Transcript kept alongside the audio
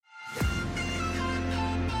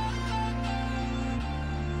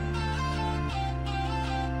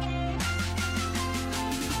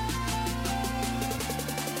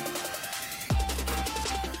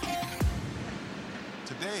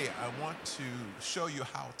want to show you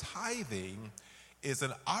how tithing is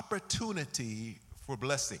an opportunity for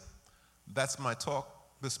blessing. That's my talk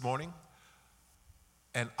this morning.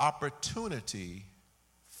 An opportunity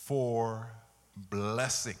for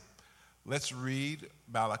blessing. Let's read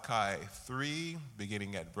Malachi 3,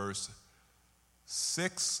 beginning at verse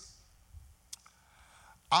 6.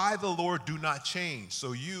 I, the Lord, do not change,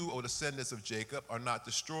 so you, O descendants of Jacob, are not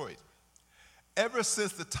destroyed. Ever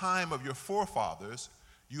since the time of your forefathers,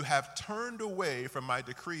 you have turned away from my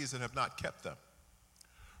decrees and have not kept them.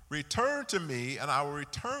 Return to me, and I will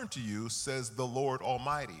return to you, says the Lord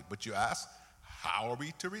Almighty. But you ask, how are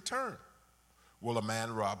we to return? Will a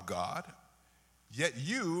man rob God? Yet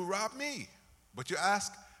you rob me. But you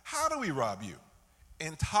ask, how do we rob you?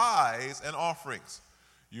 In tithes and offerings.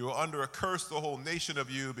 You are under a curse, the whole nation of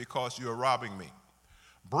you, because you are robbing me.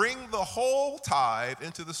 Bring the whole tithe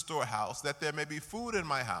into the storehouse, that there may be food in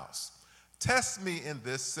my house. Test me in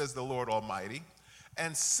this, says the Lord Almighty,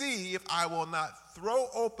 and see if I will not throw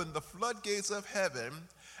open the floodgates of heaven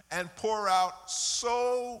and pour out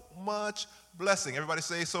so much blessing. Everybody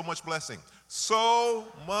say so much blessing. So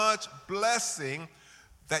much blessing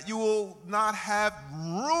that you will not have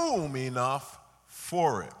room enough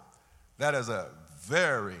for it. That is a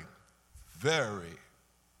very, very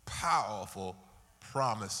powerful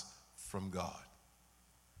promise from God.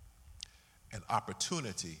 An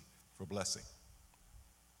opportunity for blessing.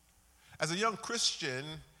 As a young Christian,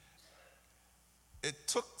 it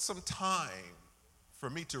took some time for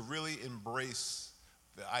me to really embrace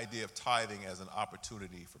the idea of tithing as an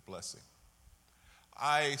opportunity for blessing.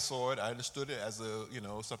 I saw it, I understood it as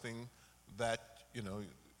something that,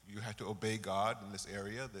 you had to obey God in this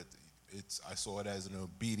area, I saw it as an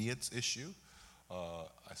obedience issue.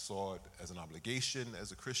 I saw it as an obligation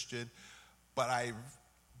as a Christian, but I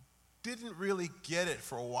didn't really get it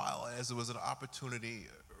for a while as it was an opportunity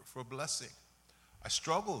for blessing. I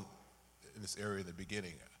struggled in this area in the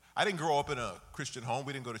beginning. I didn't grow up in a Christian home.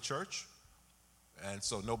 We didn't go to church. And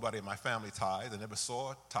so nobody in my family tithed. I never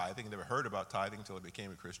saw tithing, never heard about tithing until I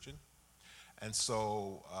became a Christian. And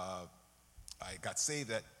so I got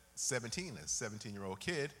saved at 17, as a 17-year-old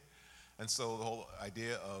kid. And so the whole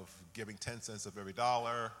idea of giving 10 cents of every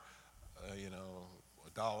dollar, a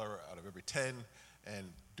dollar out of every 10, and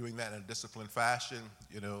doing that in a disciplined fashion,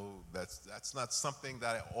 that's not something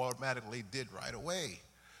that I automatically did right away.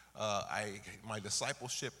 My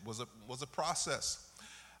discipleship was a process.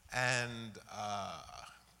 And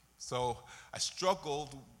so I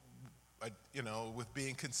struggled, with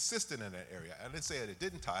being consistent in that area. I didn't say that I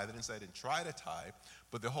didn't tithe. I didn't say I didn't try to tithe.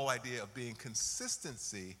 But the whole idea of being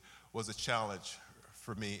consistency was a challenge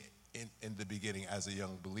for me in the beginning as a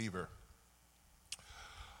young believer.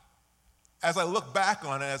 As I look back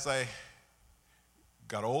on it, as I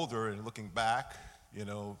got older and looking back,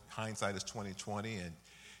 hindsight is 20/20, and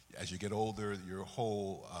as you get older, your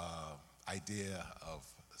whole idea of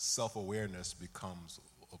self-awareness becomes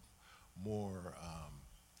more,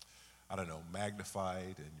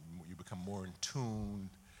 magnified, and you become more in tune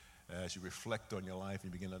as you reflect on your life and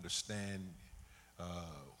you begin to understand,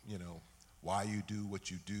 why you do what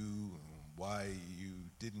you do, and why you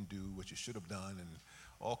didn't do what you should have done, and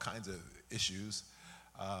all kinds of issues.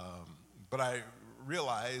 But I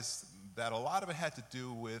realized that a lot of it had to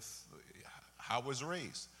do with how I was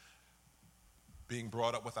raised, being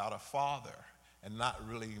brought up without a father, and not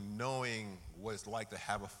really knowing what it's like to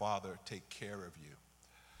have a father take care of you.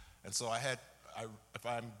 And so if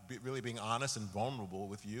I'm really being honest and vulnerable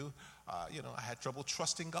with you, I had trouble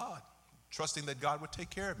trusting God, trusting that God would take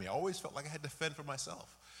care of me. I always felt like I had to fend for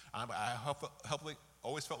myself. I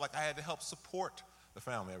always felt like I had to help support the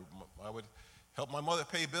family. I would help my mother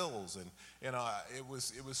pay bills, and it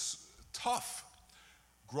was tough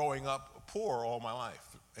growing up poor all my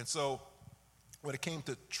life. And so when it came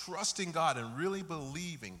to trusting God and really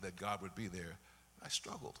believing that God would be there, I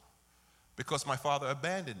struggled because my father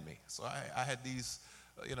abandoned me. So I had these,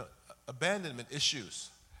 abandonment issues.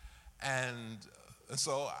 And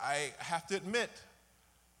so I have to admit,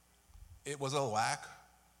 it was a lack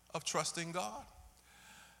of trusting God.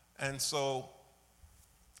 And so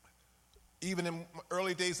even in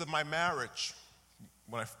early days of my marriage,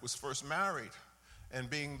 when I was first married, and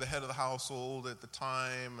being the head of the household at the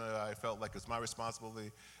time, I felt like it was my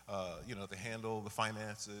responsibility, to handle the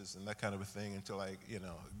finances and that kind of a thing until I,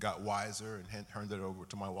 got wiser and turned it over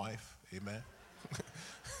to my wife. Amen.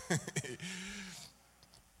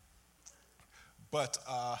 But,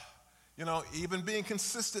 even being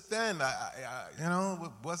consistent then,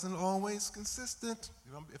 it wasn't always consistent,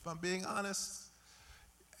 if I'm being honest.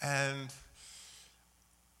 And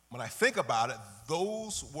when I think about it,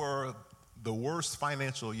 those were the worst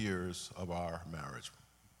financial years of our marriage,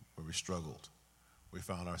 where we struggled. We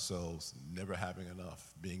found ourselves never having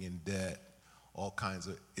enough, being in debt, all kinds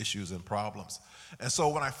of issues and problems. And so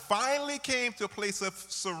when I finally came to a place of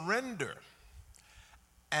surrender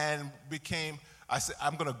and I said,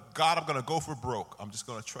 God, I'm going to go for broke. I'm just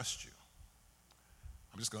going to trust you.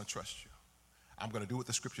 I'm just going to trust you. I'm going to do what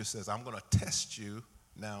the scripture says. I'm going to test you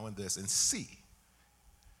now in this and see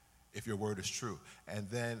if your word is true. And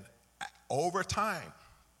then over time,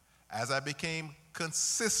 as I became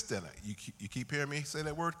consistent, you keep hearing me say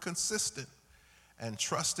that word, consistent, and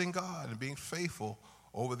trusting God and being faithful,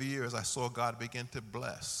 over the years I saw God begin to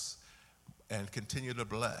bless and continue to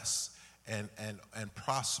bless and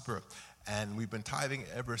prosper. And we've been tithing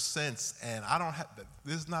ever since. And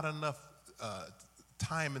there's not enough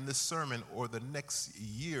time in this sermon or the next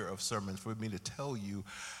year of sermons for me to tell you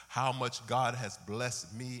how much God has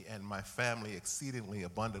blessed me and my family exceedingly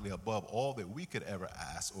abundantly above all that we could ever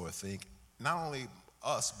ask or think, not only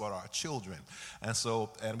us but our children.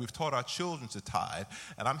 And we've taught our children to tithe,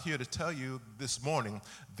 and I'm here to tell you this morning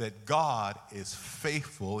that God is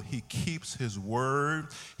faithful. He keeps his word.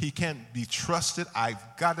 He can be trusted. I've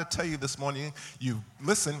got to tell you this morning, you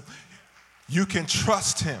can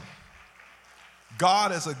trust him.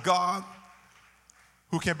 God is a God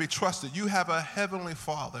who can be trusted. You have a heavenly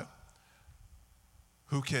Father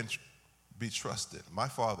who can be trusted. My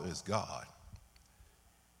Father is God,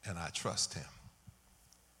 and I trust him.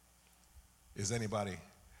 Is there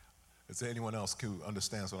anyone else who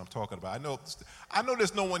understands what I'm talking about? I know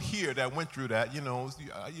there's no one here that went through that.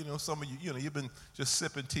 Some of you, you've been just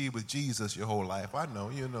sipping tea with Jesus your whole life. I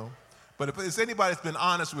know, But if there's anybody that's been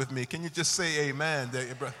honest with me, can you just say amen?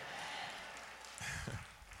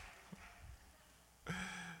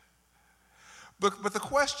 But the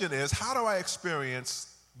question is, how do I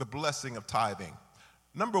experience the blessing of tithing?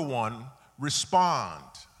 Number one, respond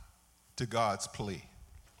to God's plea.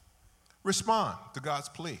 Respond to God's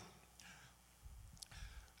plea.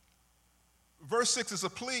 Verse 6 is a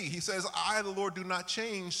plea. He says, I, the Lord, do not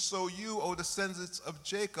change, so you, O descendants of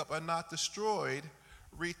Jacob, are not destroyed.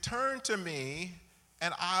 Return to me,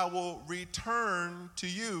 and I will return to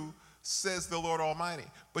you, says the Lord Almighty.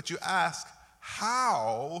 But you ask,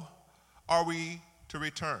 how are we to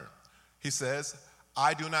return? He says,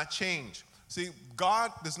 I do not change. See,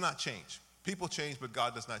 God does not change. People change, but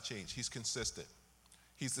God does not change. He's consistent.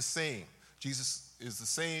 He's the same. Jesus is the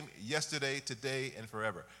same yesterday, today, and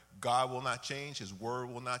forever. God will not change. His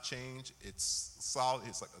word will not change. It's solid.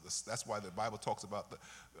 That's why the Bible talks about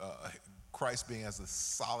Christ being as a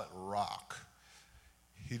solid rock.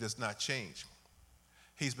 He does not change.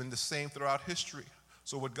 He's been the same throughout history.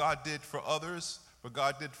 So what God did for others, what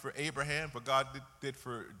God did for Abraham, what God did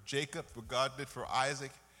for Jacob, what God did for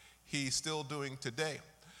Isaac, he's still doing today.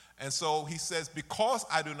 And so he says, because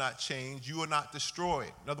I do not change, you are not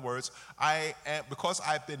destroyed. In other words, because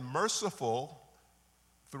I've been merciful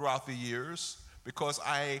throughout the years, because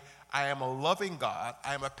I am a loving God,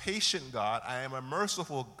 I am a patient God, I am a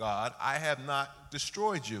merciful God, I have not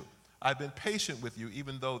destroyed you. I've been patient with you,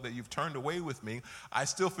 even though that you've turned away with me. I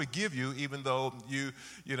still forgive you, even though you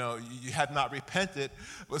had not repented.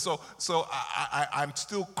 So I'm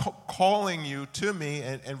still calling you to me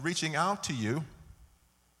and reaching out to you.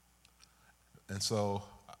 And so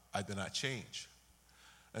I did not change.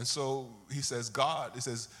 And so he says,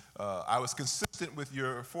 I was consistent with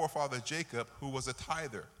your forefather Jacob, who was a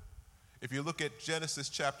tither. If you look at Genesis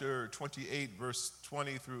chapter 28, verse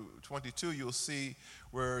 20 through 22, you'll see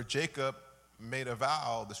where Jacob made a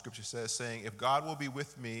vow, the scripture says, saying, if God will be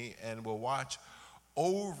with me and will watch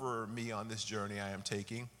over me on this journey I am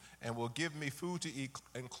taking, and will give me food to eat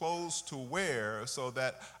and clothes to wear so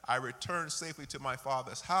that I return safely to my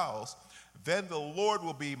father's house, then the Lord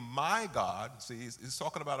will be my God. See, he's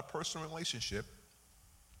talking about a personal relationship.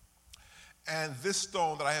 And this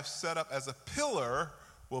stone that I have set up as a pillar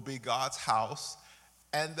will be God's house,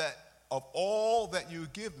 and that of all that you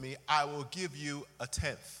give me, I will give you a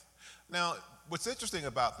tenth. Now, what's interesting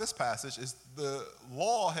about this passage is the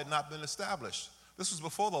law had not been established. This was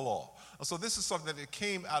before the law. So this is something that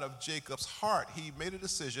came out of Jacob's heart. He made a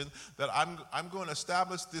decision that I'm going to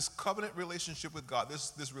establish this covenant relationship with God,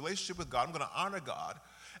 this relationship with God. I'm going to honor God,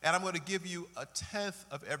 and I'm going to give you a tenth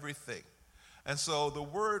of everything. And so the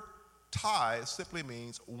word tithe simply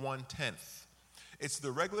means 1/10. It's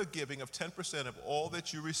the regular giving of 10% of all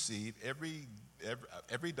that you receive.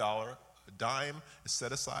 Every dollar, a dime is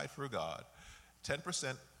set aside for God.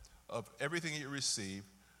 10% of everything you receive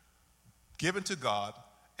given to God,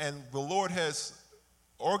 and the Lord has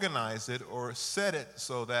organize it or set it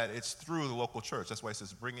so that it's through the local church. That's why it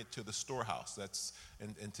says bring it to the storehouse. That's,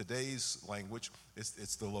 in today's language,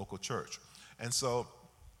 it's the local church. And so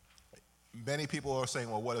many people are saying,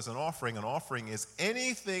 well, what is an offering? An offering is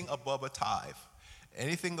anything above a tithe.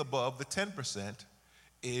 Anything above the 10%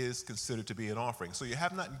 is considered to be an offering. So you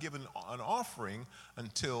have not given an offering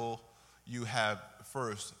until you have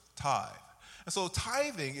first tithe. And so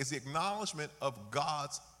tithing is the acknowledgement of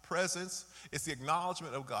God's presence. It's the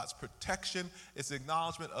acknowledgement of God's protection. It's the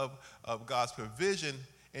acknowledgement of God's provision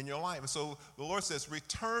in your life. And so the Lord says,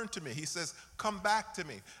 return to me. He says, come back to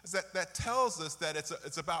me. That tells us that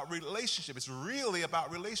it's about relationship. It's really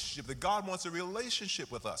about relationship, that God wants a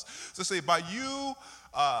relationship with us. So say, by you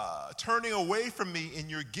turning away from me in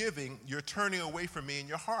your giving, you're turning away from me in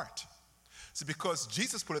your heart. See, because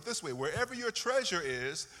Jesus put it this way, wherever your treasure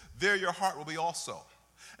is, there your heart will be also.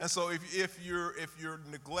 And so if you're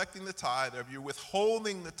neglecting the tithe, if you're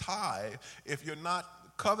withholding the tithe, if you're not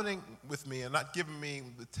covenanting with me and not giving me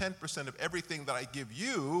the 10% of everything that I give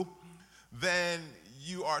you, then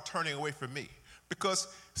you are turning away from me. Because,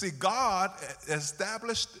 see, God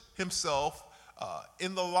established himself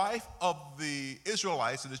in the life of the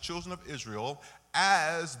Israelites and the children of Israel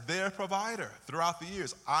as their provider throughout the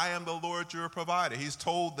years. I am the Lord your provider. He's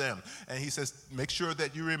told them, and he says, make sure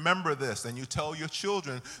that you remember this and you tell your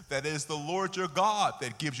children that it is the Lord your God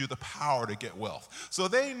that gives you the power to get wealth. So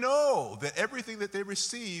they know that everything that they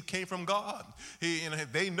receive came from God.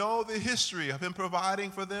 They know the history of him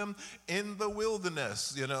providing for them in the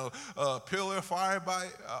wilderness, pillar of fire by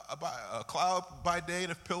a cloud by day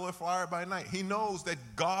and a pillar of fire by night. He knows that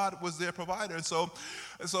God was their provider. And so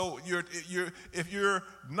if you're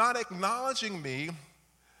not acknowledging me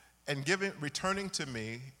and returning to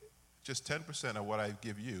me just 10% of what I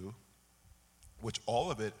give you, which all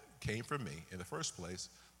of it came from me in the first place,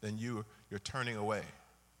 then you're turning away.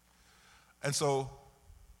 And so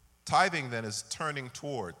tithing then is turning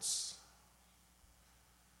towards.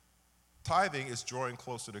 Tithing is drawing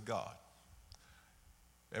closer to God.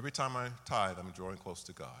 Every time I tithe, I'm drawing close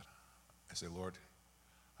to God. I say, Lord,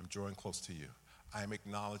 I'm drawing close to you. I'm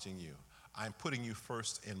acknowledging you. I'm putting you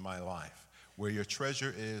first in my life. Where your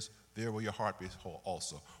treasure is, there will your heart be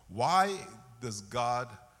also. Why does God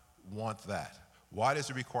want that? Why does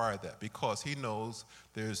he require that? Because he knows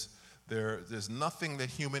there's nothing that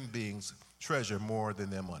human beings treasure more than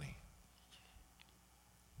their money.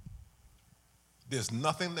 There's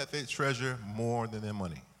nothing that they treasure more than their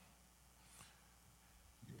money.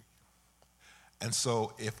 And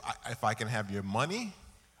so if I can have your money,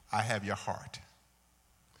 I have your heart.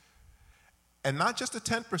 And not just the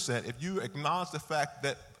 10%, if you acknowledge the fact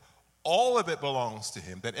that all of it belongs to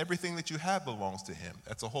him, that everything that you have belongs to him,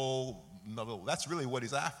 that's really what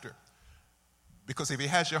he's after. Because if he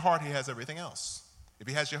has your heart, he has everything else. If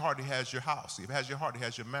he has your heart, he has your house. If he has your heart, he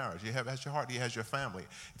has your marriage. If he has your heart, he has your family.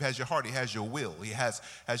 If he has your heart, he has your will. He has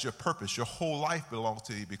your purpose. Your whole life belongs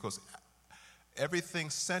to you because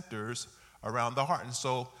everything centers around the heart. And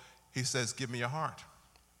so he says, give me your heart.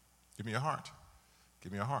 Give me your heart.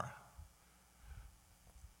 Give me your heart.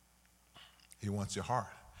 He wants your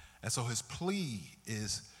heart. And so his plea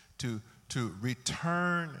is to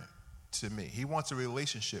return to me. He wants a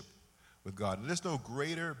relationship with God. And there's no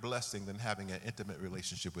greater blessing than having an intimate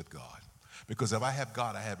relationship with God. Because if I have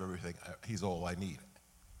God, I have everything. He's all I need.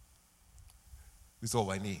 He's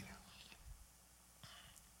all I need.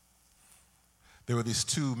 There were these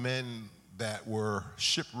two men that were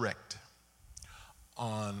shipwrecked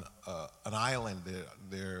on an island.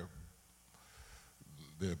 Their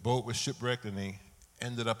boat was shipwrecked, and they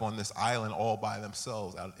ended up on this island all by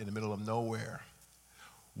themselves out in the middle of nowhere.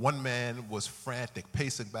 One man was frantic,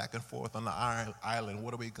 pacing back and forth on the island.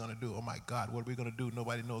 What are we going to do? Oh, my God, what are we going to do?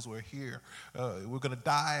 Nobody knows we're here. We're going to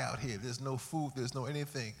die out here. There's no food. There's no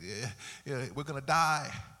anything. We're going to die.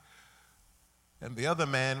 And the other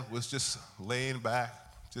man was just laying back,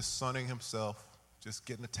 just sunning himself, just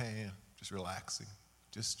getting a tan, just relaxing,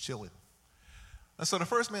 just chilling. And so the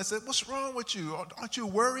first man said, what's wrong with you? Aren't you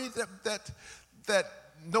worried that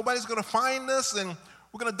nobody's going to find us and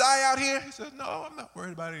we're going to die out here? He said, no, I'm not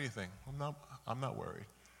worried about anything. I'm not worried.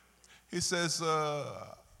 He says,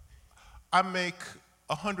 I make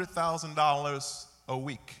 $100,000 a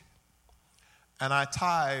week, and I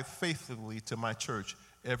tithe faithfully to my church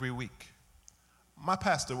every week. My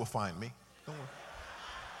pastor will find me. Don't worry.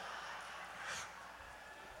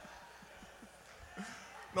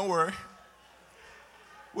 Don't worry.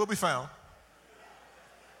 We'll be found.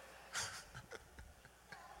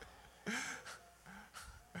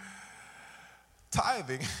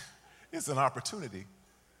 Tithing is an opportunity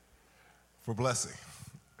for blessing.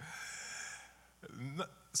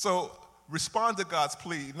 So respond to God's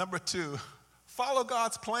plea. Number 2, follow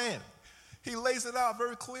God's plan. He lays it out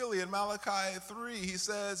very clearly in Malachi 3. He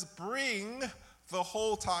says, bring the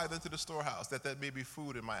whole tithe into the storehouse, that may be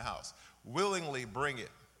food in my house. Willingly bring it.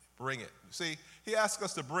 Bring it. See, he asks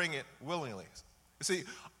us to bring it willingly. You see,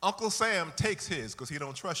 Uncle Sam takes his because he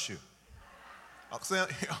don't trust you.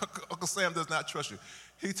 Uncle Sam does not trust you.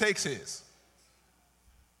 He takes his.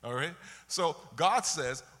 All right? So God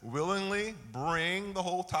says, willingly bring the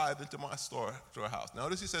whole tithe into my storehouse.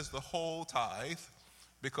 Notice he says the whole tithe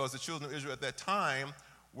because the children of Israel at that time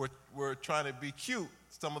were trying to be cute.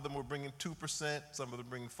 Some of them were bringing 2%, some of them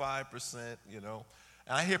bringing 5%, you know.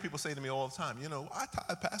 And I hear people say to me all the time, you know, I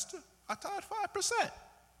tithe, Pastor. I tithe 5%.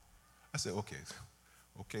 I say,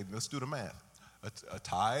 okay, let's do the math. A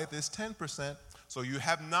tithe is 10%, so you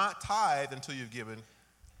have not tithed until you've given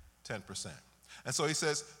 10%. And so he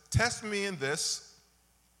says, test me in this,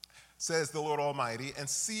 says the Lord Almighty, and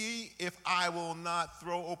see if I will not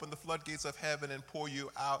throw open the floodgates of heaven and pour you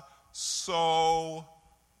out so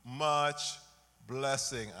much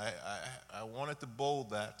blessing. I wanted to bold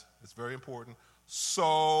that. It's very important.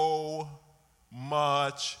 So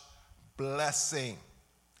much blessing.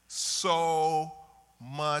 So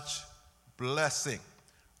much blessing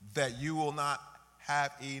that you will not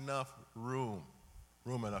have enough room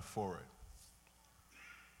enough for it.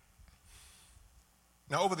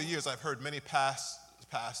 Now, over the years, I've heard many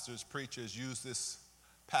pastors, preachers use this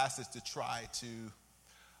passage to try to,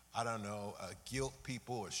 guilt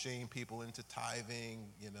people or shame people into tithing.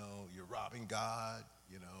 You know, you're robbing God,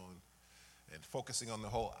 you know, and focusing on the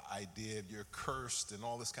whole idea of you're cursed and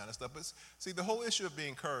all this kind of stuff. But see, the whole issue of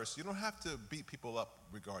being cursed, you don't have to beat people up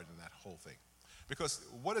regarding that whole thing. Because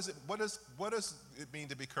what does it mean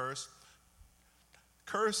to be cursed?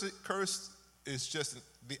 Cursed is just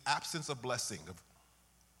the absence of blessing,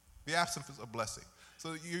 the absence of blessing.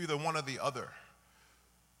 So you're either one or the other,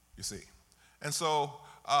 you see. And so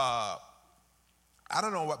I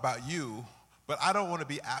don't know about you, but I don't want to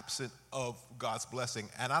be absent of God's blessing,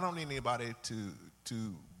 and I don't need anybody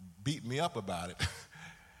to beat me up about it.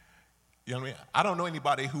 You know what I mean? I don't know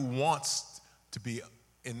anybody who wants to be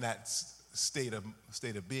in that state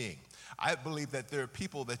of being. I believe that there are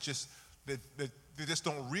people that just they just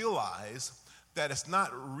don't realize that it's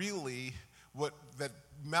not really that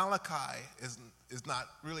Malachi is not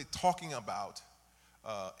really talking about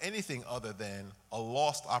anything other than a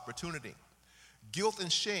lost opportunity. Guilt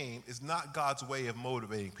and shame is not God's way of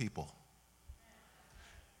motivating people.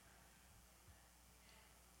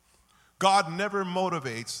 God never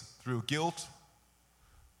motivates through guilt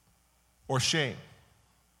or shame.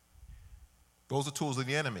 Those are tools of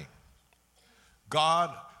the enemy.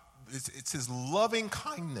 God, it's his loving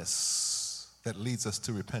kindness that leads us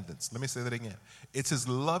to repentance. Let me say that again. It's his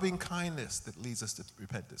loving kindness that leads us to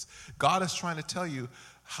repentance. God is trying to tell you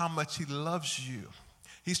how much he loves you.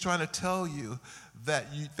 He's trying to tell you that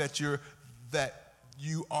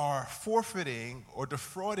you are forfeiting or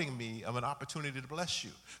defrauding me of an opportunity to bless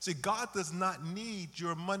you. See, God does not need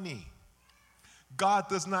your money. God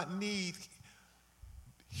does not need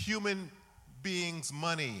human beings'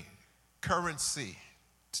 money, currency,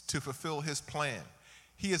 to fulfill his plan.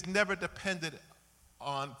 He has never depended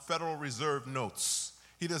on Federal Reserve notes.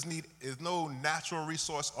 There's no natural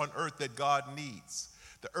resource on earth that God needs.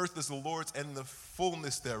 The earth is the Lord's and the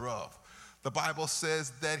fullness thereof. The Bible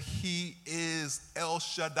says that he is El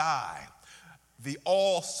Shaddai, the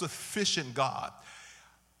all-sufficient God.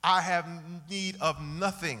 I have need of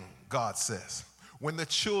nothing, God says. When the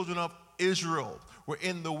children of Israel were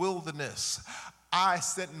in the wilderness, I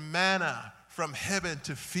sent manna from heaven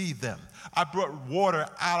to feed them. I brought water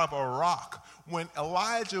out of a rock. When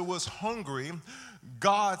Elijah was hungry,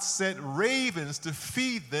 God sent ravens to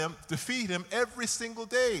feed him every single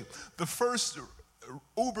day. The first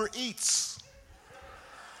Uber Eats.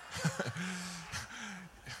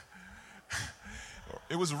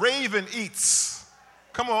 It was Raven Eats.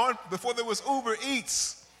 Come on, before there was Uber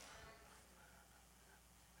Eats.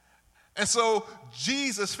 And so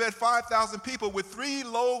Jesus fed 5,000 people with 3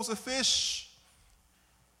 loaves of fish,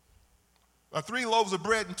 or 3 loaves of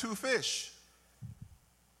bread and 2 fish.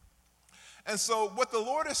 And so what the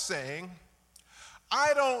Lord is saying,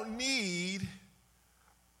 I don't need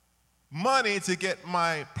money to get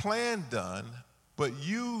my plan done, but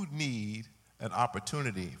you need an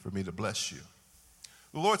opportunity for me to bless you.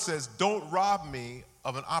 The Lord says, don't rob me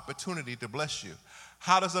of an opportunity to bless you.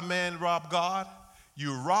 How does a man rob God?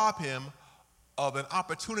 You rob him of an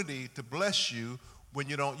opportunity to bless you when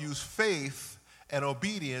you don't use faith and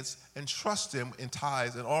obedience and trust him in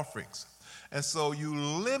tithes and offerings. And so you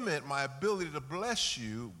limit my ability to bless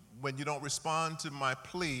you when you don't respond to my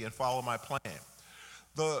plea and follow my plan.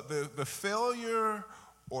 The failure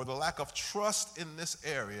or the lack of trust in this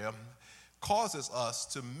area causes us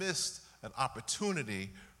to miss an opportunity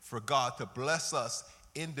for God to bless us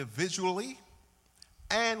individually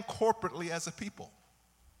and corporately as a people.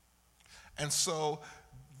 And so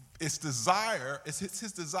it's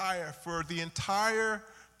his desire for the entire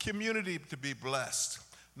community to be blessed.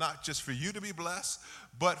 Not just for you to be blessed,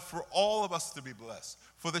 but for all of us to be blessed.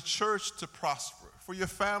 For the church to prosper, for your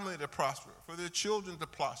family to prosper, for their children to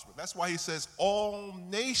prosper. That's why he says all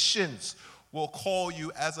nations will call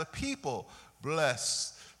you as a people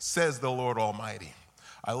blessed, says the Lord Almighty.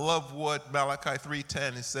 I love what Malachi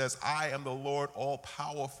 3:10, it says, I am the Lord all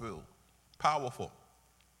powerful.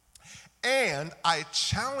 And I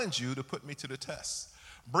challenge you to put me to the test.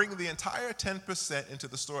 Bring the entire 10% into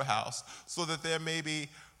the storehouse so that there may be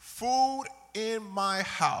food in my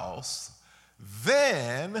house.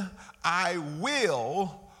 Then I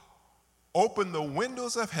will open the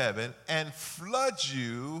windows of heaven and flood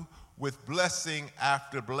you with blessing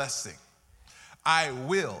after blessing. I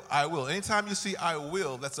will. Anytime you see I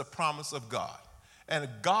will, that's a promise of God. And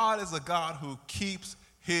God is a God who keeps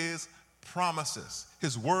his promises.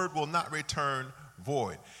 His word will not return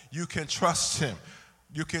void. You can trust him.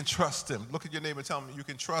 You can trust him. Look at your neighbor and tell him you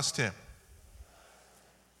can trust him.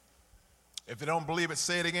 If they don't believe it,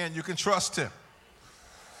 say it again. You can trust him.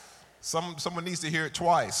 Someone needs to hear it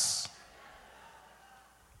twice.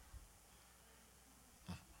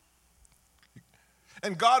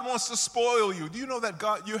 And God wants to spoil you. Do you know that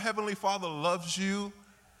God, your heavenly Father, loves you?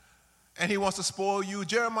 And he wants to spoil you.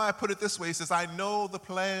 Jeremiah put it this way. He says, I know the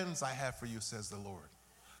plans I have for you, says the Lord.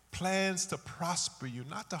 Plans to prosper you,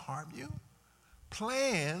 not to harm you.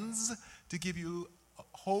 Plans to give you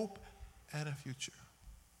hope and a future.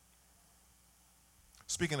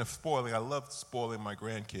 Speaking of spoiling, I loved spoiling my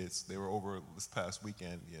grandkids. They were over this past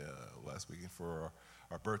weekend, last weekend for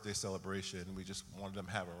our birthday celebration. We just wanted them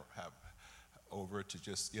to have over to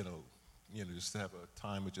just, just to have a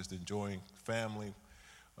time of just enjoying family,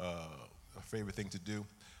 a favorite thing to do.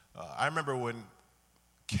 I remember when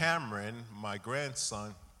Cameron, my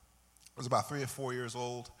grandson, was about 3 or 4 years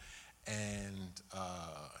old, and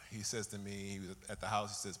he says to me, he was at the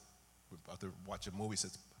house, he says, we're about to watch a movie, he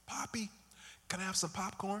says, Poppy, can I have some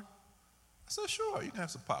popcorn? I said, sure, you can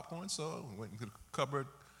have some popcorn. So we went into the cupboard,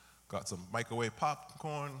 got some microwave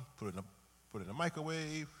popcorn, put it in the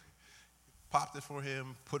microwave, popped it for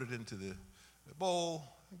him, put it into the bowl,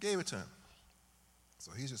 and gave it to him.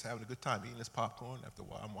 So he's just having a good time eating his popcorn. After a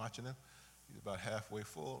while, I'm watching him. He's about halfway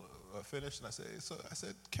full, finished, and I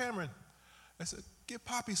said, Cameron, I said, give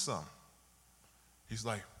Poppy some. He's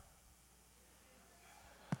like,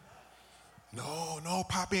 no,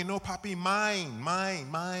 Poppy, mine. I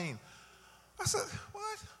said,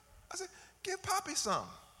 what? I said, give Poppy some.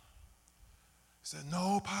 He said,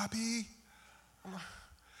 no, Poppy.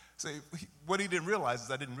 See, what he didn't realize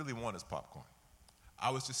is I didn't really want his popcorn. I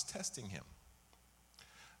was just testing him.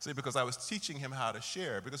 See, because I was teaching him how to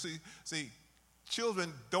share. Because, see,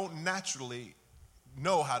 children don't naturally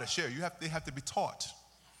know how to share. They have to be taught.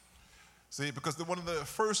 See, because one of the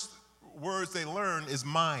first words they learn is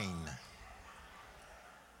mine.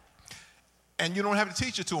 And you don't have to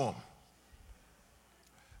teach it to them.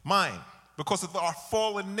 Mine. Because of our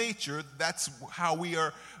fallen nature, that's how we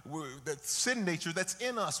are, that sin nature that's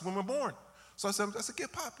in us when we're born. So I said,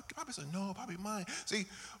 give Poppy. Poppy said, no, Poppy, mine. See,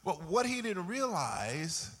 but what he didn't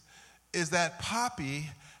realize is that Poppy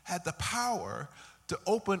had the power to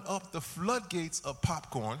open up the floodgates of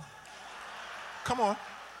popcorn. Come on.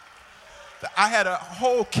 I had a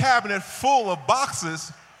whole cabinet full of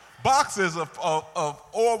boxes of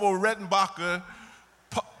Orville Redenbacher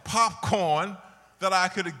popcorn that I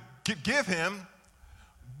could give him,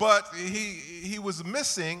 but he was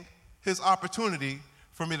missing his opportunity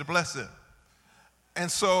for me to bless him. And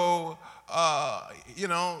so,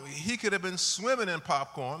 he could have been swimming in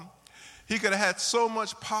popcorn. He could have had so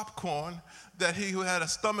much popcorn that he had a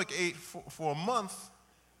stomach ache for a month,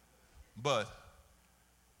 but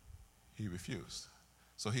he refused.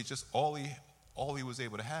 So he just, all he was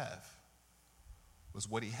able to have was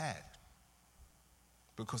what he had,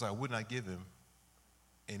 because I would not give him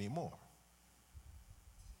any more.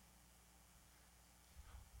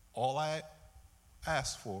 All I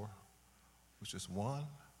asked for was just one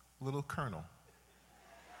little kernel.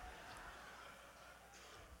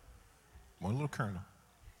 One little kernel,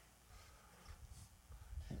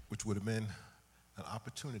 which would have been an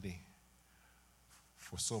opportunity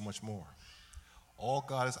for so much more. All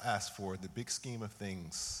God has asked for in the big scheme of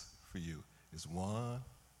things for you is one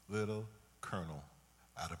little kernel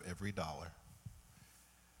out of every dollar.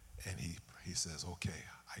 And he says, okay,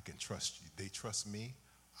 I can trust you. They trust me.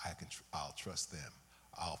 I'll trust them.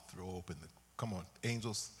 I'll throw open come on,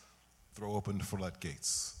 angels, throw open the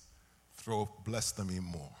floodgates. Bless them even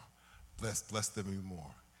more. Bless them even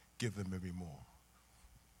more. Give them even more.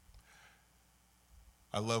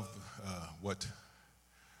 I love what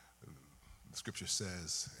the scripture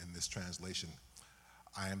says in this translation.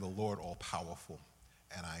 I am the Lord all-powerful,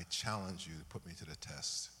 and I challenge you to put me to the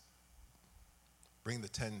test. Bring the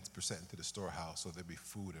 10% into the storehouse so there'll be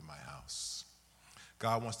food in my house.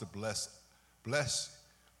 God wants to bless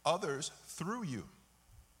others through you.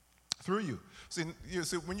 Through you. See,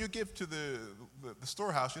 when you give to the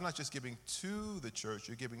storehouse, you're not just giving to the church,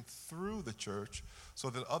 you're giving through the church so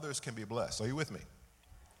that others can be blessed. Are you with me?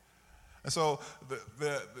 And so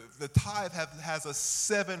the tithe has a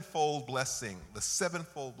sevenfold blessing, the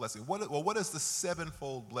sevenfold blessing. What is the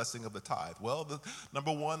sevenfold blessing of the tithe? Well,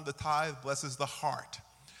 number one, the tithe blesses the heart,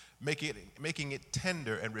 making it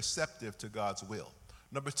tender and receptive to God's will.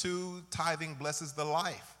 Number two, tithing blesses the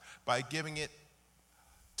life by giving it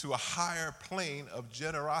to a higher plane of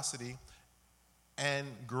generosity and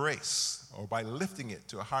grace, or by lifting it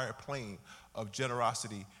to a higher plane of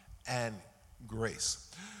generosity and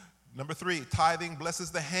grace. Number three, tithing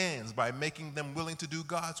blesses the hands by making them willing to do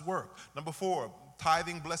God's work. Number four,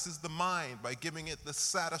 tithing blesses the mind by giving it the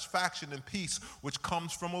satisfaction and peace which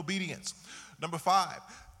comes from obedience. Number five,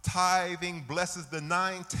 tithing blesses the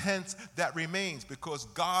 9/10 that remains because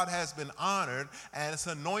God has been honored and his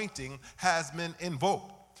anointing has been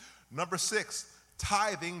invoked. Number six,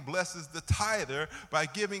 tithing blesses the tither by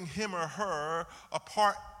giving him or her a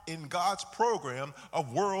part in God's program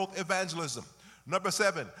of world evangelism. Number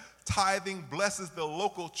seven, tithing blesses the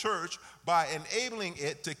local church by enabling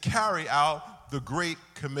it to carry out the Great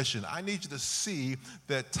Commission. I need you to see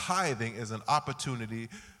that tithing is an opportunity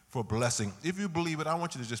for blessing. If you believe it, I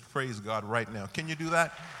want you to just praise God right now. Can you do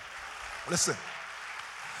that? Listen.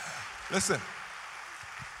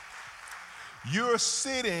 You're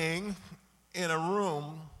sitting in a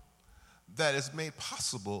room that is made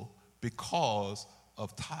possible because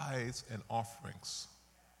of tithes and offerings.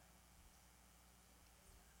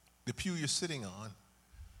 The pew you're sitting on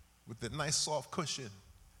with the nice soft cushion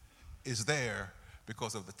is there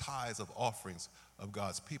because of the tithes of offerings of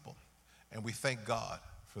God's people. And we thank God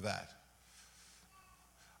for that.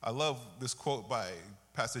 I love this quote by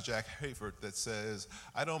Pastor Jack Hayford that says,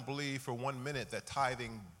 I don't believe for 1 minute that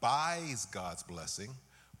tithing buys God's blessing,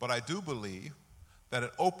 but I do believe that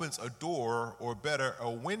it opens a door, or better, a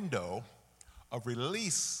window of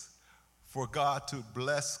release for God to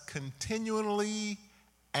bless continually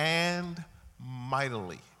and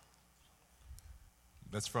mightily.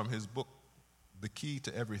 That's from his book, The Key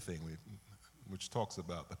to Everything, which talks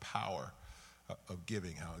about the power of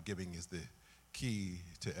giving, how giving is the key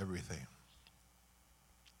to everything.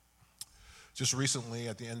 Just recently,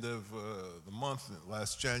 at the end of the month,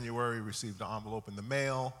 last January, received an envelope in the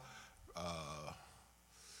mail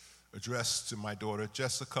addressed to my daughter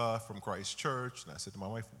Jessica from Christ Church. And I said to my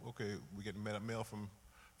wife, okay, we get mail from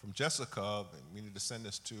Jessica, and we need to send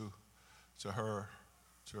this to her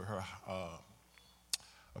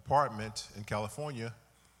apartment in California.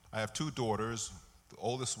 I have two daughters. The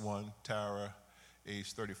oldest one, Tara,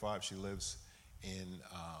 age 35, she lives in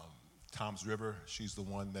Toms River. She's the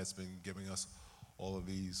one that's been giving us all of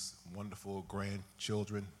these wonderful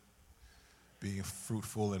grandchildren, being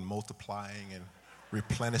fruitful and multiplying and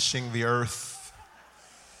replenishing the earth,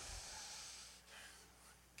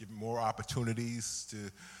 giving more opportunities to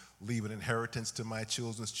leave an inheritance to my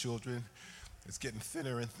children's children. It's getting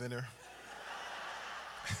thinner and thinner.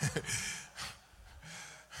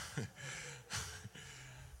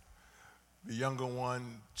 The younger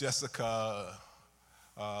one, Jessica,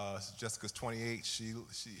 Jessica's 28.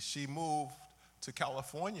 She moved to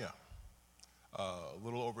California a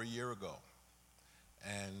little over a year ago,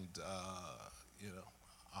 and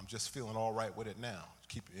I'm just feeling all right with it now.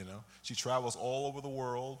 She travels all over the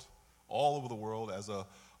world as a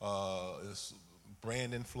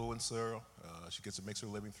brand influencer. She gets to make her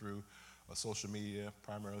living through social media,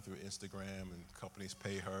 primarily through Instagram, and companies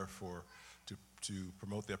pay her to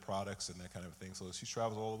promote their products and that kind of thing. So she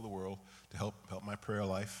travels all over the world to help my prayer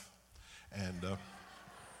life.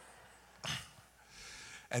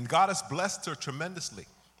 And God has blessed her tremendously,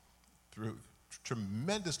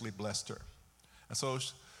 tremendously blessed her. And so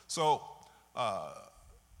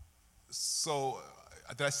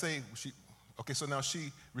did I say okay, so now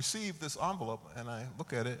she received this envelope, and I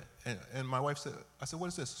look at it, and my wife said, I said, what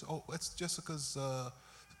is this? Oh, it's Jessica's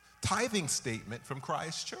tithing statement from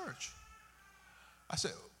Christ Church.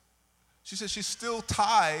 She said she still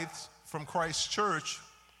tithes from Christ Church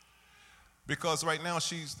Because right now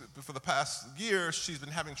for the past year, she's been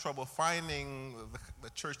having trouble finding the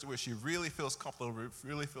church where she really feels comfortable,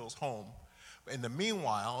 really feels home. In the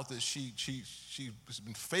meanwhile, that she's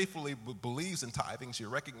been faithfully believes in tithing. She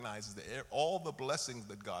recognizes that all the blessings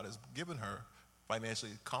that God has given her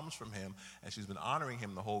financially comes from him, and she's been honoring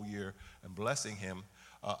him the whole year and blessing him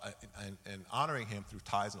and honoring him through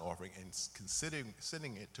tithes and offering, and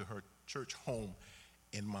sending it to her church home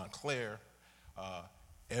in Montclair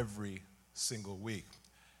every single week.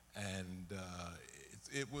 And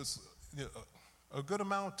it was a good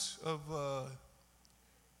amount of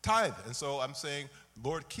tithe. And so I'm saying,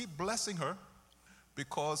 Lord, keep blessing her,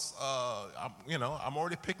 because I'm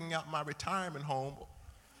already picking out my retirement home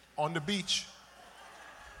on the beach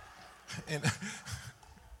in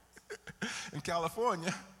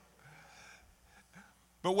California.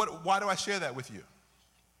 But why do I share that with you?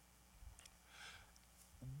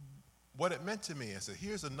 What it meant to me is that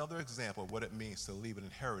here's another example of what it means to leave an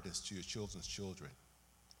inheritance to your children's children.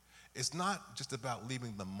 It's not just about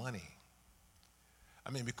leaving the money.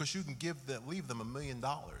 I mean, because you can leave them $1 million,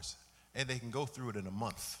 and they can go through it in a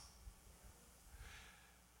month.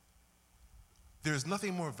 There's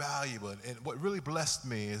nothing more valuable, and what really blessed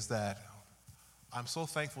me is that I'm so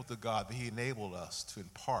thankful to God that he enabled us to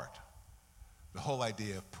impart the whole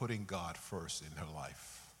idea of putting God first in her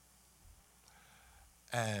life.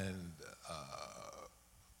 And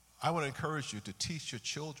I want to encourage you to teach your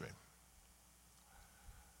children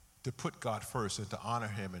to put God first and to honor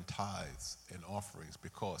him in tithes and offerings,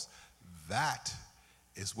 because that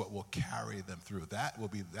is what will carry them through.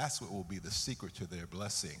 That's what will be the secret to their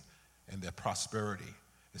blessing and their prosperity.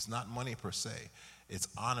 It's not money per se. It's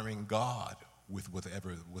honoring God with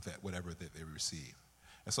whatever that they receive.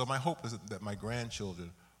 And so my hope is that my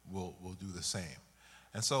grandchildren will do the same.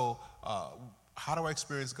 And so how do I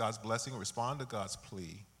experience God's blessing? Respond to God's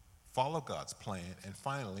plea, follow God's plan, and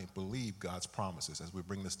finally believe God's promises as we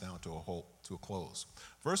bring this down to a close.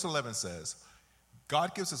 Verse 11 says,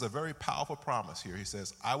 God gives us a very powerful promise here. He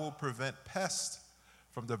says, I will prevent pests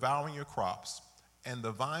from devouring your crops, and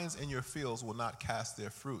the vines in your fields will not cast their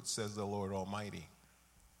fruit, says the Lord Almighty.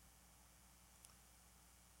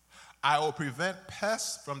 I will prevent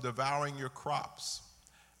pests from devouring your crops,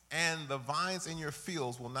 and the vines in your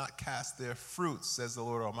fields will not cast their fruit, says the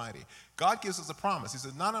Lord Almighty. God gives us a promise. He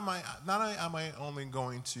says, not am I only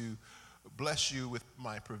going to bless you with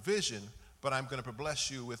my provision, but I'm going to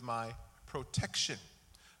bless you with my protection.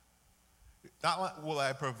 Not will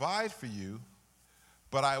I provide for you,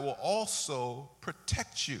 but I will also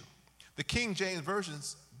protect you. The King James Version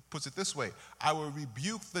puts it this way: I will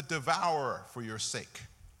rebuke the devourer for your sake.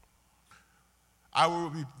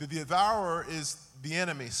 The devourer is the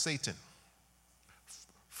enemy, Satan,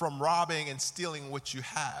 from robbing and stealing what you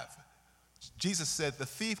have. Jesus said, the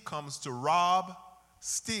thief comes to rob,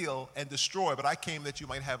 steal, and destroy, but I came that you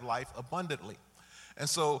might have life abundantly. And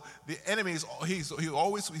so the enemy he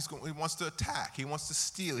wants to attack, he wants to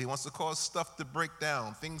steal, he wants to cause stuff to break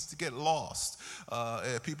down, things to get lost,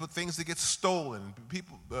 things to get stolen,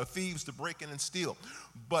 thieves to break in and steal.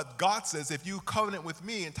 But God says, if you covenant with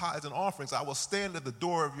me in tithes and offerings, I will stand at the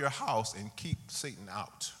door of your house and keep Satan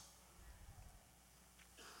out.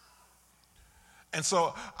 And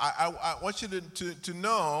so I want you to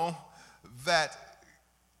know that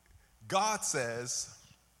God says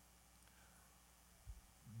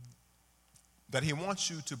that he wants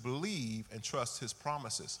you to believe and trust his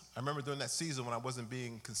promises. I remember during that season when I wasn't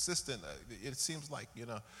being consistent, it seems like,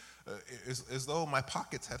 as though my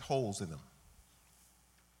pockets had holes in them.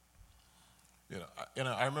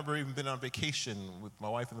 I remember even being on vacation with my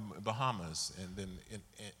wife in the Bahamas, and then,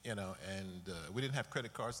 we didn't have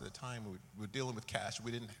credit cards at the time. We were dealing with cash.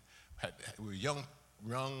 We were a young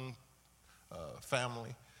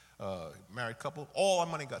family, married couple. All our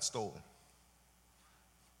money got stolen.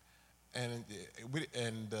 And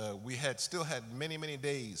we still had many, many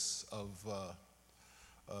days of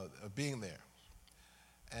being there,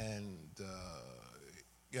 and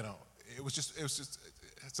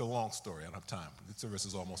it's a long story. I don't have time. The service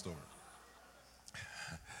is almost over.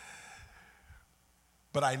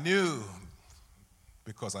 But I knew,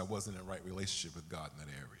 because I wasn't in the right relationship with God in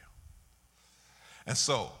that area. And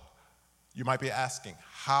so you might be asking,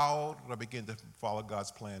 how do I begin to follow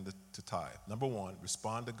God's plan to tithe? Number one,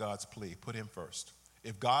 respond to God's plea. Put him first.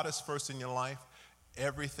 If God is first in your life,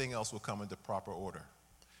 everything else will come into proper order.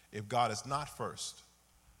 If God is not first,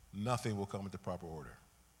 nothing will come into proper order.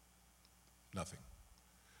 Nothing.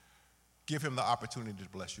 Give him the opportunity to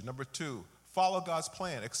bless you. Number two, follow God's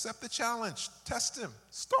plan. Accept the challenge. Test him.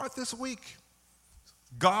 Start this week.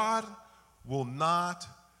 God will not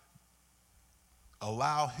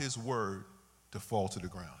allow his word to fall to the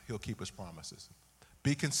ground. He'll keep his promises.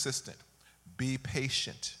 Be consistent. Be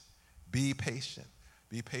patient. Be patient.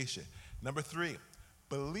 Be patient. Number 3,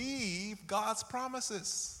 believe God's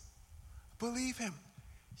promises. Believe him.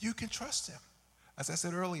 You can trust him. As I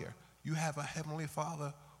said earlier, you have a heavenly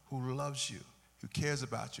Father who loves you, who cares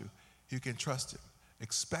about you. You can trust him.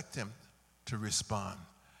 Expect him to respond.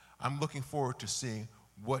 I'm looking forward to seeing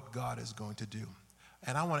what God is going to do.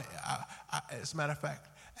 And I want to, as a matter of fact,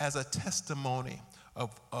 as a testimony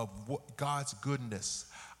of what God's goodness,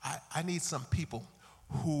 I need some people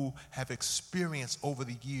who have experienced over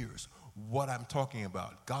the years what I'm talking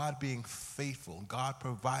about. God being faithful, God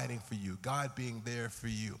providing for you, God being there for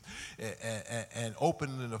you, and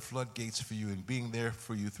opening the floodgates for you and being there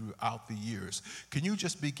for you throughout the years. Can you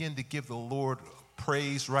just begin to give the Lord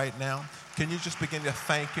praise right now? Can you just begin to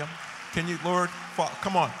thank him? Can you, Lord,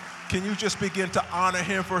 come on. Can you just begin to honor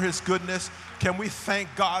him for his goodness? Can we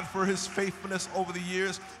thank God for his faithfulness over the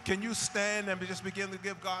years? Can you stand and just begin to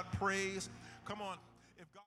give God praise? Come on. If God